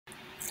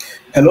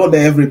Hello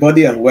there,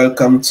 everybody, and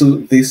welcome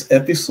to this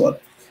episode.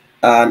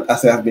 And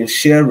as I have been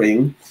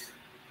sharing,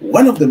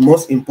 one of the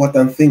most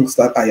important things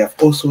that I have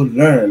also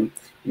learned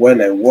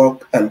when I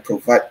work and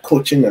provide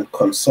coaching and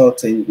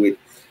consulting with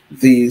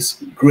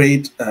these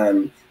great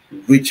and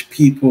rich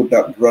people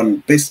that run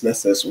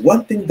businesses,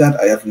 one thing that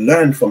I have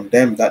learned from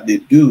them that they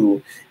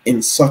do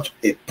in such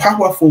a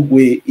powerful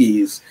way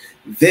is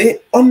they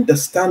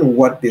understand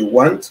what they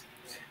want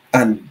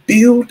and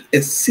build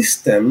a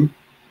system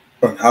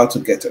on how to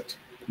get it.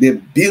 They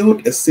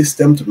build a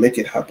system to make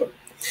it happen.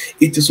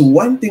 It is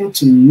one thing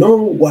to know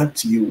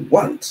what you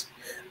want,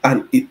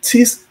 and it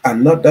is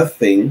another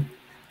thing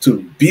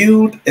to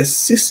build a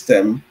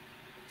system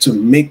to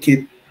make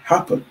it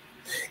happen.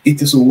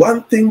 It is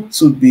one thing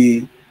to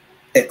be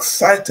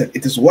excited,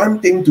 it is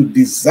one thing to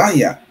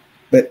desire,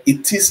 but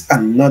it is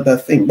another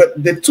thing.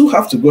 But the two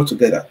have to go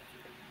together.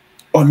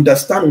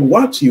 Understand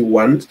what you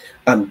want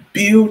and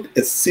build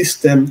a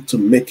system to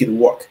make it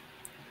work.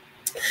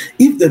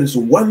 If there is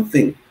one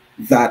thing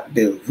that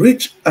the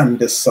rich and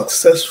the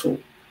successful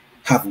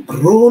have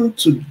grown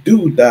to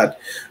do that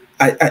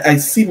I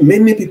see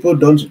many people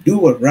don't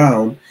do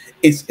around,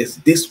 is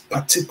this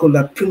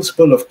particular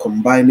principle of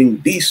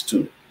combining these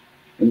two.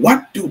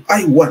 What do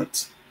I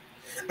want?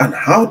 And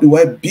how do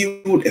I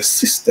build a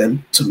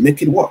system to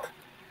make it work?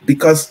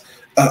 Because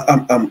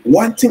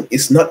wanting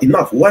is not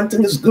enough.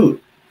 Wanting is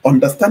good.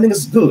 Understanding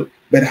is good.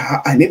 But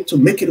I need to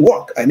make it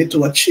work. I need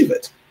to achieve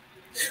it.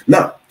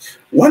 Now,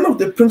 one of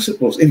the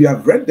principles, if you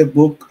have read the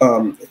book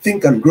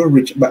Think and Grow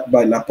Rich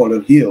by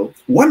Napoleon Hill,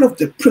 one of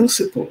the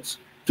principles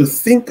to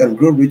think and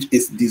grow rich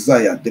is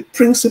desire, the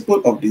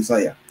principle of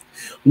desire,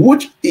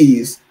 which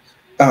is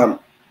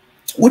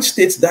which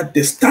states that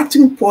the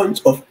starting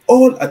point of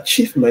all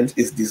achievement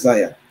is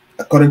desire.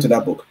 According to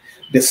that book,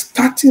 the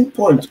starting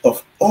point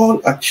of all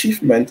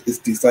achievement is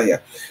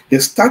desire. The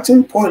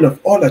starting point of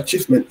all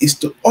achievement is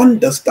to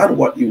understand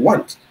what you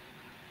want.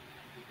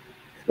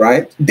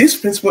 Right? This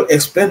principle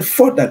explains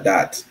further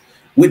that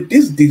with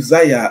this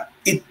desire,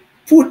 it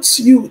puts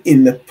you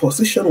in a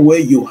position where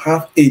you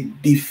have a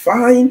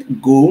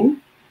defined goal,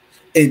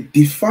 a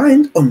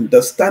defined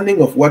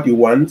understanding of what you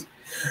want,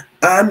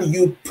 and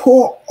you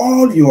pour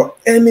all your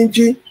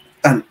energy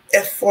and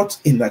effort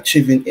in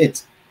achieving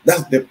it.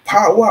 That's the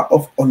power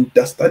of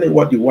understanding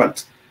what you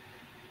want.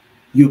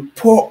 You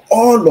pour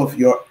all of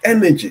your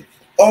energy,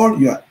 all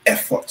your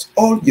effort,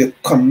 all your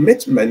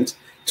commitment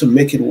to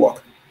make it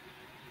work.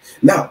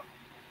 Now,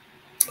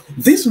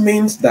 this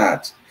means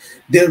that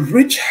the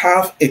rich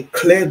have a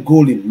clear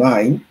goal in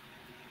mind,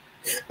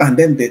 and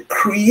then they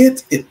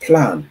create a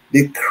plan,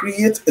 they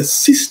create a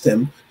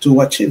system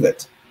to achieve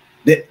it.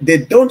 They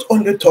don't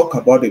only talk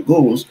about the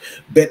goals,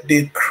 but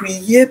they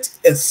create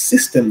a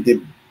system, they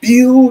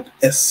build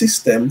a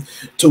system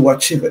to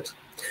achieve it.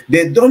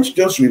 They don't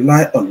just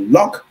rely on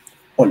luck,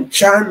 on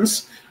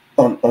chance,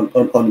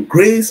 on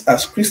grace,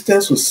 as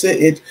Christians would say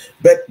it,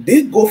 but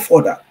they go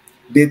further.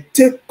 They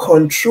take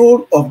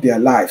control of their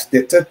lives.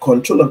 They take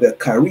control of their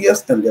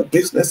careers and their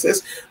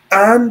businesses,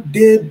 and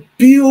they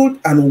build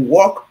and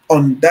work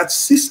on that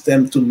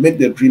system to make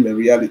their dream a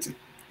reality.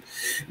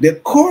 The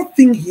core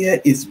thing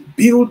here is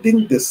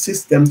building the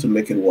system to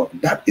make it work.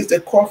 That is the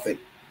core thing.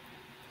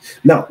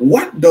 Now,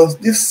 what does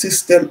this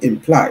system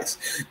imply?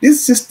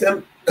 This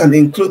system can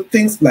include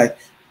things like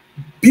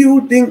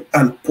building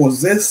and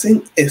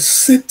possessing a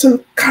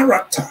certain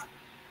character.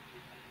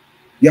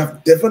 You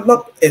have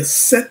developed a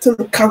certain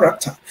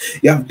character.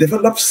 You have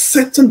developed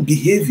certain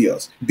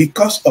behaviors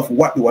because of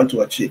what you want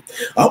to achieve.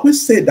 I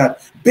always say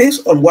that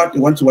based on what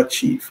you want to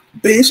achieve,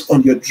 based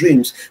on your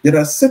dreams, there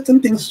are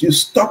certain things you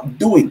stop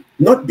doing,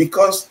 not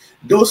because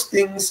those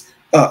things,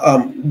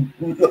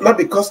 not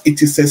because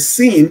it is a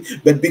sin,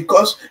 but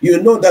because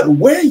you know that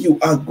where you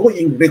are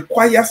going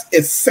requires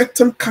a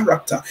certain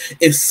character,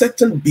 a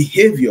certain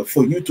behavior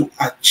for you to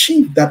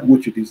achieve that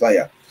which you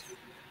desire.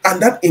 And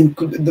that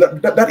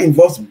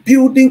involves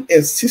building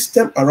a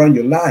system around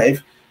your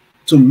life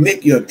to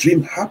make your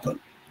dream happen.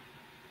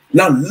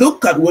 Now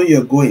look at where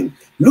you're going.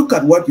 Look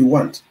at what you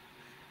want.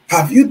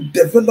 Have you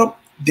developed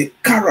the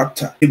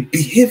character, the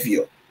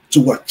behavior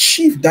to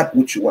achieve that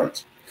which you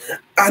want?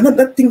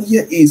 Another thing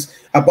here is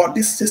about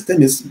this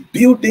system is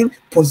building,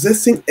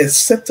 possessing a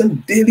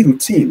certain daily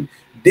routine.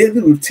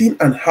 Daily routine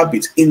and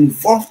habits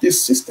involve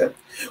this system.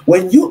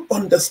 When you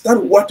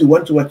understand what you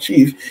want to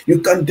achieve, you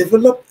can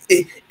develop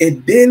a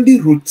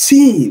daily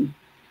routine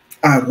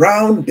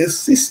around this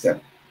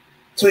system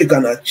so you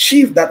can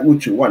achieve that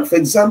which you want. For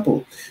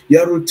example,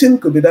 your routine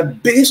could be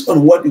that based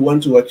on what you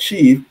want to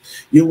achieve,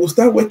 you will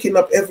start waking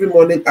up every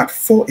morning at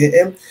 4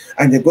 a.m.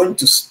 and you're going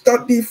to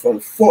study from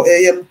 4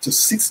 a.m. to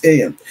 6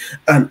 a.m.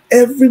 And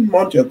every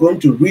month you're going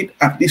to read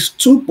at least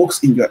 2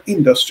 books in your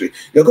industry.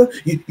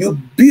 You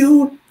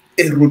build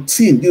a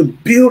routine, you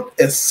build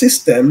a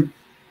system,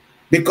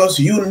 because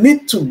you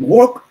need to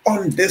work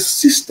on this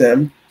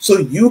system so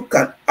you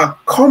can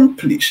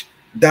accomplish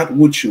that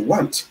which you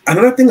want.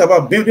 Another thing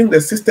about building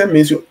the system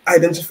is you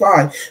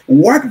identify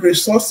what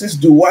resources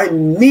do I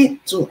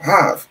need to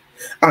have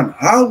and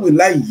how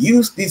will I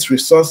use these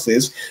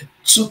resources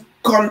to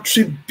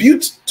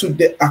contribute to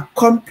the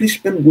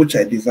accomplishment which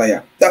I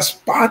desire. That's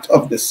part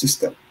of the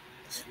system.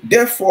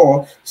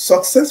 Therefore,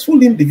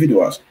 successful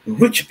individuals,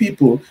 rich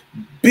people,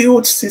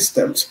 build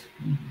systems,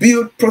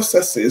 build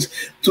processes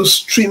to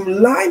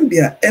streamline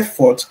their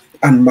efforts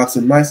and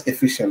maximize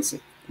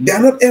efficiency. They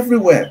are not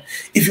everywhere.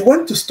 If you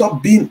want to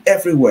stop being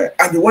everywhere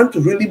and you want to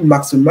really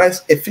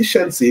maximize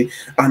efficiency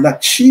and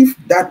achieve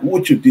that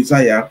which you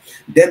desire,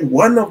 then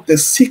one of the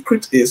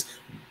secrets is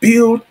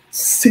build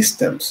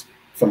systems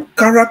from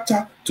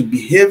character to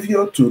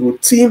behavior to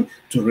routine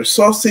to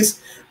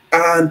resources,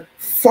 and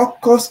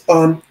focus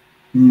on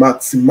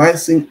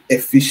maximizing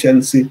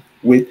efficiency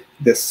with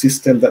the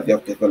system that you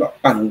have developed.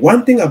 And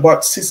one thing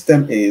about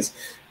system is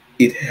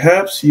it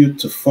helps you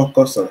to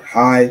focus on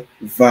high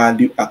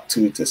value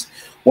activities.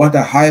 What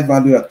are high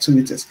value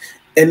activities?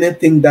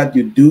 Anything that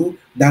you do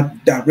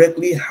that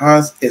directly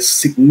has a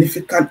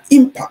significant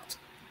impact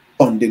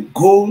on the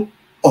goal,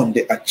 on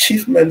the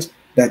achievement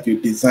that you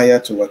desire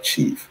to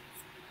achieve.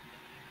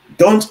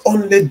 Don't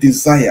only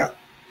desire,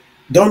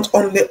 don't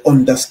only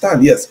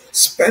understand. Yes,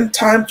 spend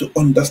time to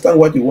understand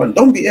what you want.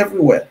 Don't be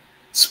everywhere.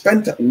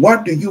 Spend time.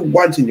 What do you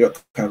want in your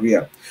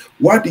career?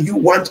 What do you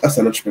want as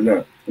an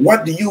entrepreneur?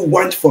 What do you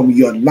want from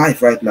your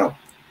life right now?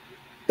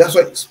 That's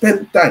why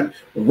spend time.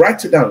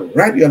 Write it down.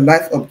 Write your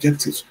life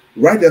objectives.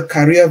 Write your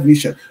career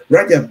vision.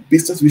 Write your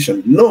business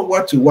vision. Know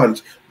what you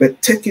want, but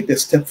take it a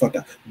step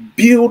further.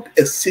 Build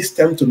a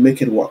system to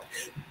make it work.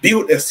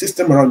 Build a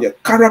system around your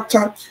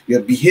character,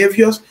 your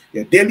behaviors,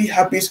 your daily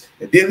habits,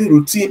 your daily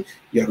routine,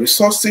 your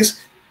resources,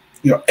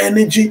 your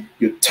energy,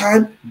 your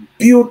time.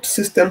 Build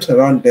systems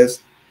around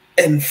this.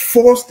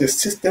 Enforce the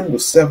system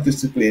with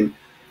self-discipline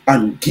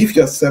and give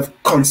yourself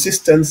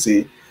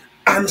consistency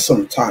and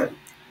some time.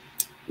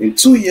 In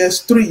 2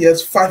 years, 3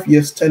 years, 5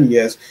 years, 10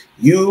 years,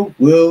 you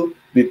will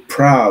be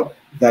proud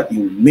that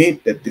you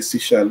made the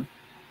decision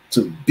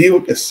to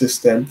build a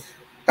system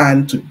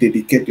and to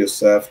dedicate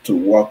yourself to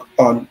work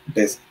on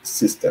this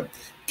system.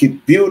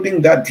 Keep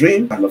building that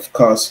dream, and of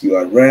course, you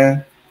are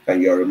rare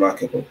and you are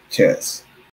remarkable. Cheers.